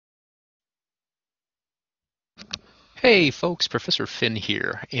Hey folks, Professor Finn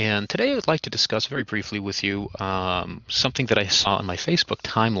here, and today I'd like to discuss very briefly with you something that I saw on my Facebook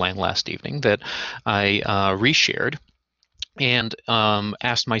timeline last evening that I reshared and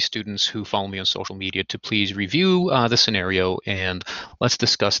asked my students who follow me on social media to please review the scenario and let's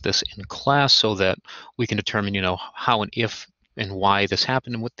discuss this in class so that we can determine, how and if and why this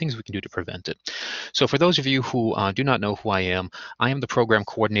happened and what things we can do to prevent it. So for those of you who do not know who I am the program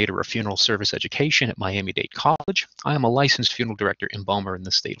coordinator of funeral service education at Dade College. I am a licensed funeral director embalmer in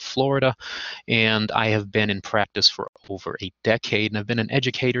the state of Florida, and I have been in practice for over a decade, and I've been an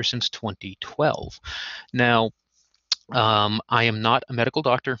educator since 2012. Now, I am not a medical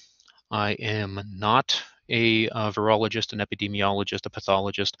doctor. I am not a virologist, an epidemiologist, a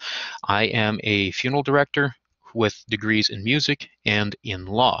pathologist. I am a funeral director with degrees in music and in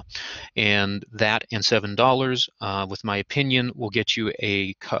law. And that and $7, with my opinion, will get you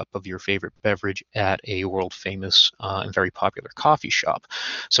a cup of your favorite beverage at a world famous and very popular coffee shop.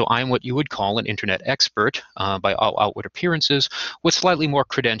 So I'm what you would call an internet expert by all outward appearances, with slightly more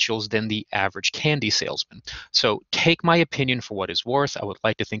credentials than the average candy salesman. So take my opinion for what it's worth. I would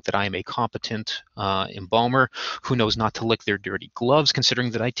like to think that I am a competent embalmer who knows not to lick their dirty gloves,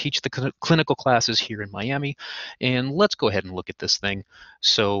 considering that I teach the clinical classes here in Miami. And let's go ahead and look at this thing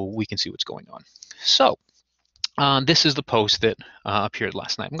so we can see what's going on. So this is the post that appeared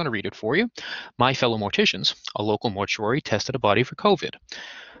last night. I'm going to read it for you. My fellow morticians, a local mortuary tested a body for COVID.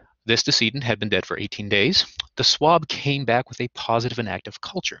 This decedent had been dead for 18 days. The swab came back with a positive and active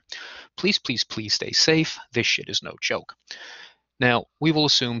culture. Please, please, please stay safe. This shit is no joke. Now, we will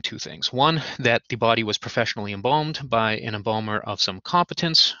assume two things. One, that the body was professionally embalmed by an embalmer of some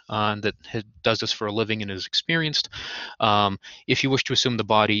competence that does this for a living and is experienced. If you wish to assume the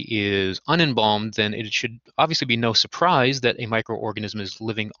body is unembalmed, then it should obviously be no surprise that a microorganism is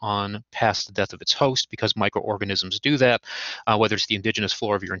living on past the death of its host, because microorganisms do that, whether it's the indigenous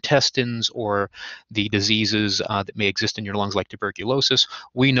flora of your intestines or the diseases that may exist in your lungs like tuberculosis.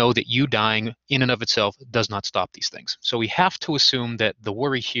 We know that you dying in and of itself does not stop these things. So we have to assume that the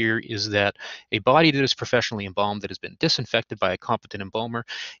worry here is that a body that is professionally embalmed, that has been disinfected by a competent embalmer,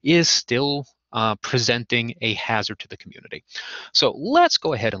 is still presenting a hazard to the community. So let's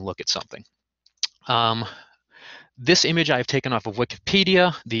go ahead and look at something. This image I have taken off of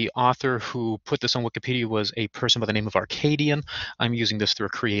Wikipedia. The author who put this on Wikipedia was a person by the name of Arcadian. I'm using this through a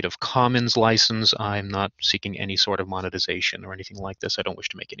Creative Commons license. I'm not seeking any sort of monetization or anything like this. I don't wish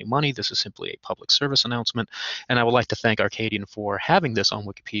to make any money. This is simply a public service announcement. And I would like to thank Arcadian for having this on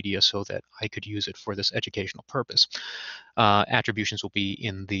Wikipedia so that I could use it for this educational purpose. Attributions will be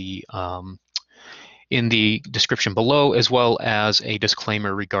in the description below, as well as a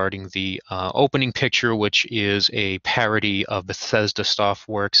disclaimer regarding the opening picture, which is a parody of Bethesda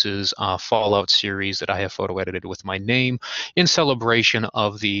Softworks' Fallout series that I have photo edited with my name in celebration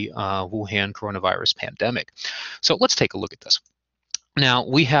of the Wuhan coronavirus pandemic. So let's take a look at this. Now,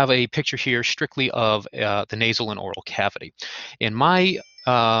 we have a picture here strictly of the nasal and oral cavity. And my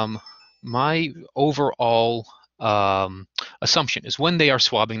overall assumption is when they are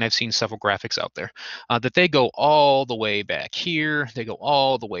swabbing, and I've seen several graphics out there, that they go all the way back here, they go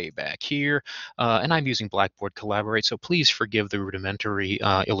all the way back here, and I'm using Blackboard Collaborate, so please forgive the rudimentary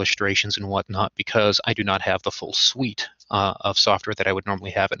illustrations and whatnot, because I do not have the full suite of software that I would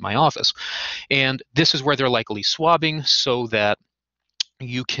normally have at my office. And this is where they're likely swabbing so that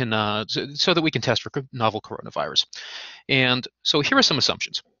you can so that we can test for novel coronavirus. And so here are some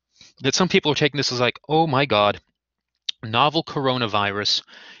assumptions that some people are taking this as like, oh my God, novel coronavirus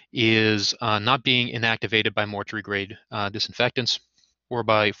is not being inactivated by mortuary grade disinfectants or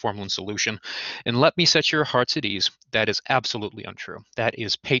by formalin solution. And let me set your hearts at ease. That is absolutely untrue. That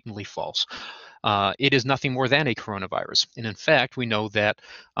is patently false. It is nothing more than a coronavirus. And in fact, we know that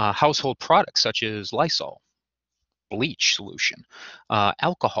household products such as Lysol, bleach solution,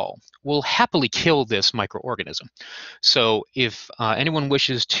 alcohol will happily kill this microorganism. So if anyone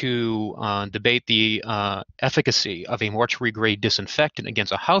wishes to debate the efficacy of a mortuary grade disinfectant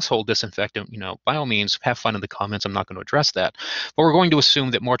against a household disinfectant, by all means, have fun in the comments. I'm not going to address that. But we're going to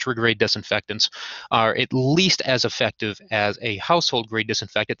assume that mortuary grade disinfectants are at least as effective as a household grade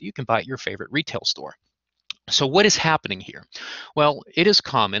disinfectant that you can buy at your favorite retail store. So what is happening here? Well, it is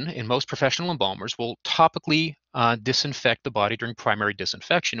common, and most professional embalmers will topically disinfect the body during primary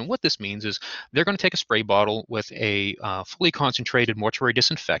disinfection. And what this means is they're going to take a spray bottle with a fully concentrated mortuary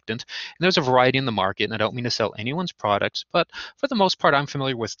disinfectant. And there's a variety in the market, and I don't mean to sell anyone's products, but for the most part, I'm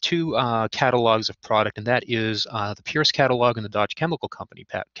familiar with two catalogs of product, and that is the Pierce catalog and the Dodge Chemical Company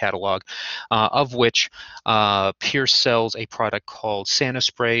catalog, of which Pierce sells a product called Santa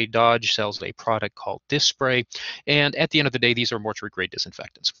Spray, Dodge sells a product called Disc Spray, and at the end of the day, these are mortuary grade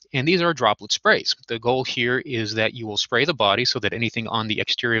disinfectants. And these are droplet sprays. The goal here is that you will spray the body so that anything on the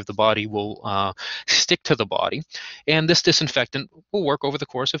exterior of the body will stick to the body. And this disinfectant will work over the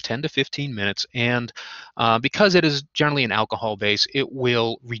course of 10 to 15 minutes. And because it is generally an alcohol base, it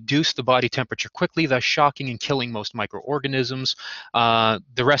will reduce the body temperature quickly, thus shocking and killing most microorganisms.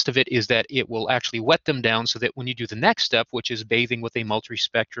 The rest of it is that it will actually wet them down so that when you do the next step, which is bathing with a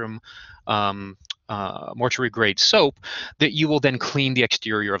multi-spectrum mortuary grade soap, that you will then clean the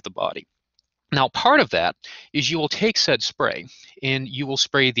exterior of the body. Now, part of that is you will take said spray and you will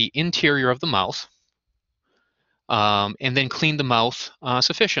spray the interior of the mouth, and then clean the mouth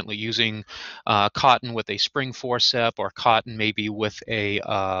sufficiently using cotton with a spring forceps, or cotton maybe with a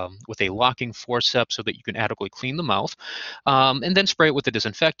locking forceps, so that you can adequately clean the mouth, and then spray it with the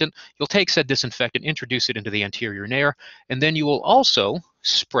disinfectant. You'll take said disinfectant, introduce it into the anterior nair, and then you will also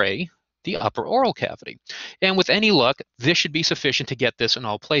spray the upper oral cavity. And with any luck, this should be sufficient to get this in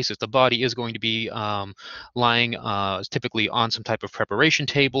all places. The body is going to be lying typically on some type of preparation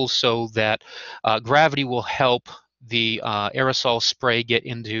table, so that gravity will help the aerosol spray get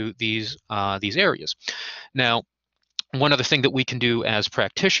into these areas. Now, one other thing that we can do as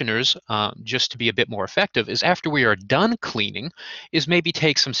practitioners, just to be a bit more effective, is after we are done cleaning, is maybe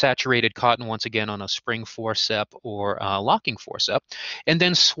take some saturated cotton, once again on a spring forceps or locking forceps, and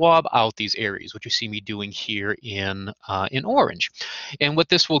then swab out these areas, which you see me doing here in orange. And what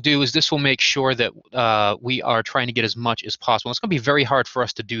this will do is this will make sure that we are trying to get as much as possible. It's going to be very hard for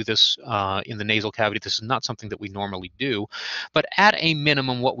us to do this in the nasal cavity. This is not something that we normally do, but at a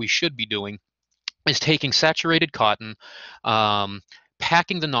minimum, what we should be doing is taking saturated cotton,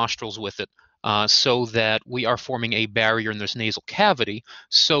 packing the nostrils with it, so that we are forming a barrier in this nasal cavity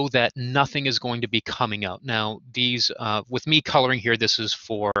so that nothing is going to be coming out. Now, these, with me coloring here, this is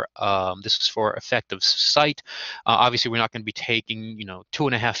for effective sight. Obviously, we're not going to be taking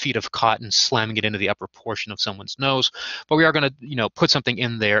 2.5 feet of cotton, slamming it into the upper portion of someone's nose, but we are going to put something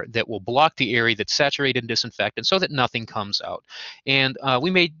in there that will block the area that's saturated in disinfectant so that nothing comes out. And we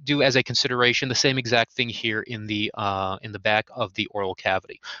may do, as a consideration, the same exact thing here in the back of the oral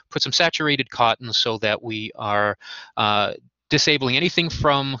cavity. Put some saturated cotton so that we are disabling anything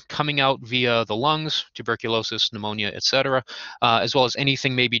from coming out via the lungs, tuberculosis, pneumonia, etc., as well as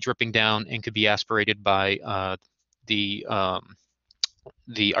anything maybe dripping down and could be aspirated by the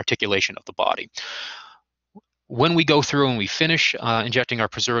articulation of the body. When we go through and we finish injecting our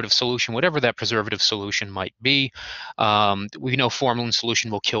preservative solution, whatever that preservative solution might be, we know formalin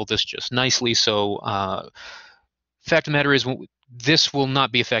solution will kill this just nicely. So fact of the matter is, this will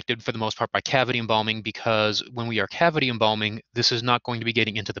not be affected for the most part by cavity embalming, because when we are cavity embalming, this is not going to be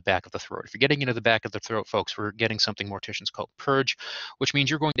getting into the back of the throat. If you're getting into the back of the throat, folks, we're getting something morticians call purge, which means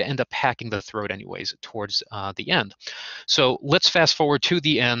you're going to end up packing the throat anyways towards the end. So let's fast forward to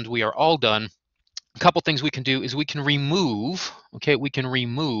the end. We are all done. A couple things we can do is we can remove,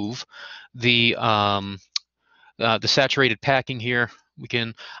 the saturated packing here. We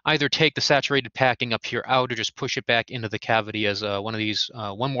can either take the saturated packing up here out, or just push it back into the cavity as one of these,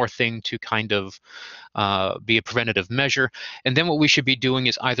 one more thing to kind of be a preventative measure. And then what we should be doing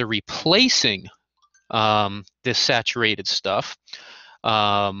is either replacing this saturated stuff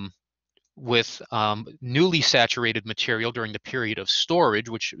with newly saturated material during the period of storage,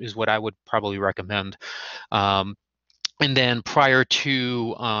 which is what I would probably recommend. And then prior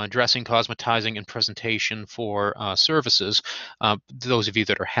to dressing, cosmetizing, and presentation for services, those of you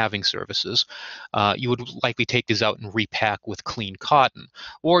that are having services, you would likely take these out and repack with clean cotton.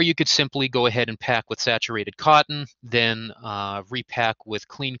 Or you could simply go ahead and pack with saturated cotton, then repack with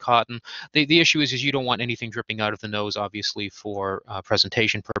clean cotton. The issue is you don't want anything dripping out of the nose, obviously, for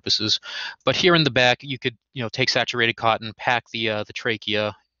presentation purposes. But here in the back, you could take saturated cotton, pack the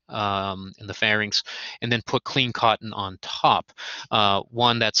trachea, in the pharynx, and then put clean cotton on top.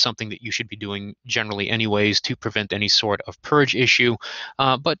 One, that's something that you should be doing generally anyways to prevent any sort of purge issue,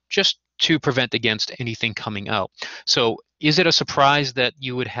 but just to prevent against anything coming out. So is it a surprise that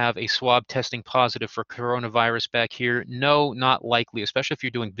you would have a swab testing positive for coronavirus back here? No, not likely, especially if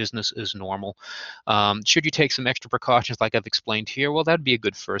you're doing business as normal. Should you take some extra precautions like I've explained here? Well, that'd be a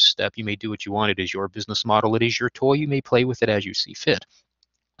good first step. You may do what you want. It is your business model. It is your toy. You may play with it as you see fit.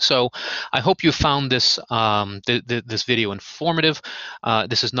 So I hope you found this this video informative.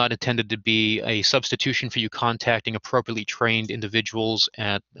 This is not intended to be a substitution for you contacting appropriately trained individuals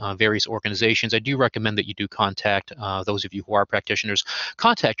at various organizations. I do recommend that you do contact those of you who are practitioners.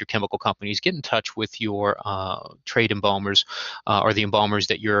 Contact your chemical companies. Get in touch with your trade embalmers or the embalmers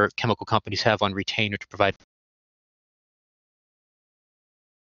that your chemical companies have on retainer to provide